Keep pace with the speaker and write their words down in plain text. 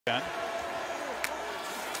Four-man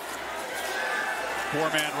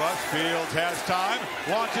rush. Fields has time.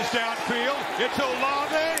 Launches downfield. It's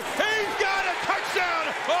Olave. He's got a touchdown.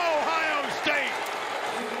 Ohio State.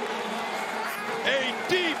 A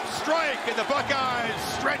deep strike, and the Buckeyes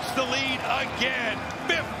stretch the lead again.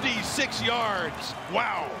 56 yards.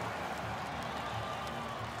 Wow.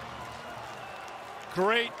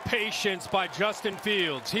 Great patience by Justin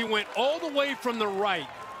Fields. He went all the way from the right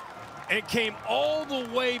and came all the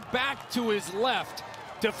way back to his left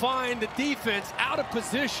to find the defense out of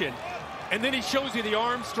position. And then he shows you the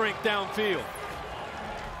arm strength downfield.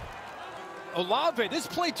 Olave, this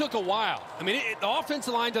play took a while. I mean, the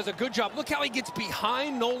offensive line does a good job. Look how he gets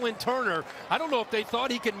behind Nolan Turner. I don't know if they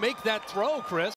thought he could make that throw, Chris.